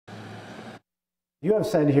You have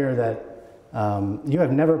said here that you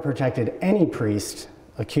have never protected any priest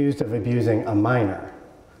accused of abusing a minor.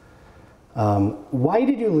 Why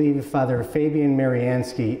did you leave Father Fabian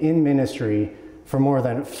Mariansky in ministry for more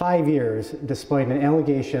than 5 years despite an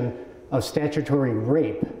allegation of statutory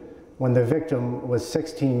rape when the victim was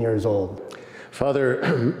 16 years old? Father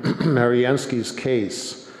Mariansky's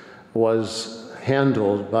case was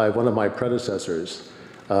handled by one of my predecessors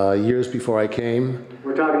years before I came.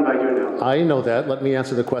 We're talking about you now. I know that. Let me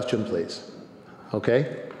answer the question, please.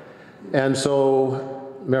 Okay? And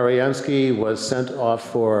so Mariansky was sent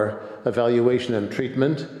off for evaluation and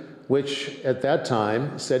treatment, which at that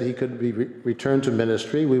time said he could be returned to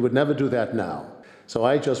ministry. We would never do that now. So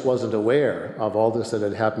I just wasn't aware of all this that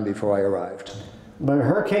had happened before I arrived. But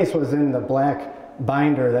her case was in the black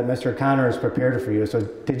binder that Mr. Connors prepared for you. So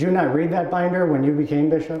did you not read that binder when you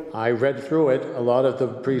became bishop? I read through it. A lot of the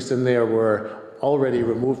priests in there were already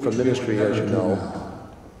removed from ministry, as you know.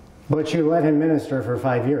 But you let him minister for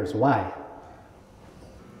 5 years. Why?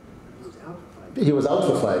 He was out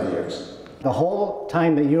for 5 years. The whole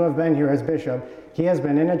time that you have been here as bishop, he has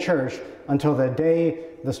been in a church until the day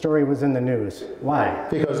the story was in the news. Why?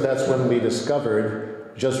 Because that's when we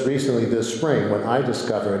discovered, just recently this spring, when I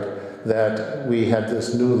discovered that we had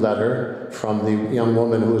this new letter from the young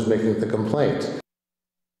woman who was making the complaint.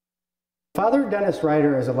 Father Dennis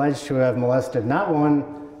Ryder is alleged to have molested not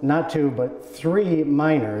one, not two, but 3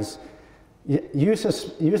 minors. You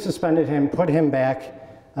suspended him, put him back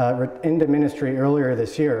into ministry earlier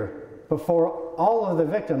this year before all of the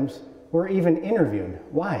victims were even interviewed.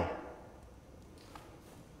 Why?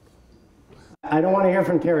 I don't want to hear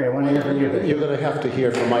from Terry. I want to hear from you. You're going to have to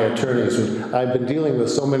hear from my attorneys. I've been dealing with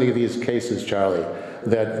so many of these cases, Charlie,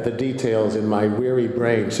 that the details in my weary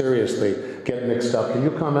brain, seriously, get mixed up. Can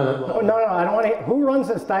you comment on that? Oh, no, I don't want to. Who runs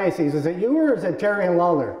this diocese? Is it you or is it Terry and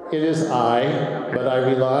Lawler? It is I, but I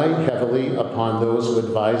rely heavily upon those who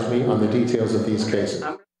advise me on the details of these cases.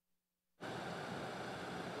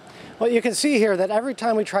 Well, you can see here that every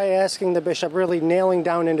time we try asking the bishop, really nailing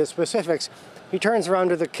down into specifics, he turns around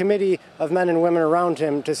to the committee of men and women around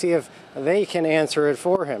him to see if they can answer it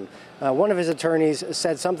for him. One of his attorneys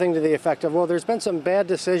said something to the effect of, well, there's been some bad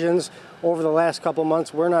decisions over the last couple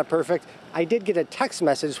months. We're not perfect. I did get a text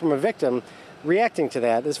message from a victim reacting to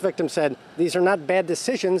that. This victim said, these are not bad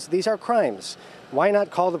decisions, these are crimes. Why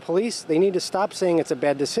not call the police? They need to stop saying it's a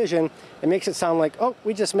bad decision. It makes it sound like, oh,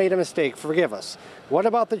 we just made a mistake, forgive us. What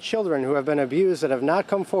about the children who have been abused that have not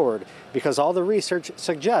come forward? Because all the research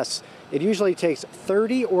suggests it usually takes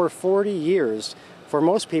 30 or 40 years for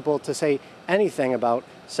most people to say anything about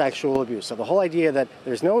sexual abuse. So the whole idea that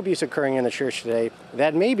there's no abuse occurring in the church today,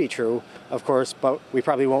 that may be true, of course, but we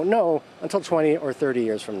probably won't know until 20 or 30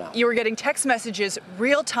 years from now. You were getting text messages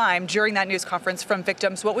real time during that news conference from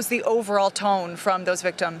victims. What was the overall tone from those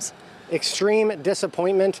victims? Extreme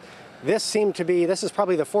disappointment. This is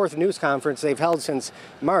probably the 4th news conference they've held since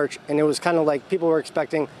March, and it was kind of like people were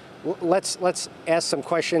expecting, let's ask some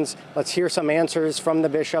questions, let's hear some answers from the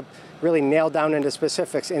bishop, really nail down into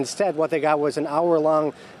specifics. Instead, what they got was an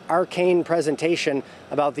hour-long arcane presentation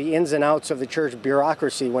about the ins and outs of the church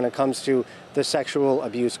bureaucracy when it comes to the sexual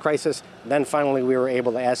abuse crisis. Then finally we were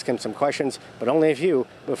able to ask him some questions, but only a few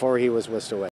before he was whisked away.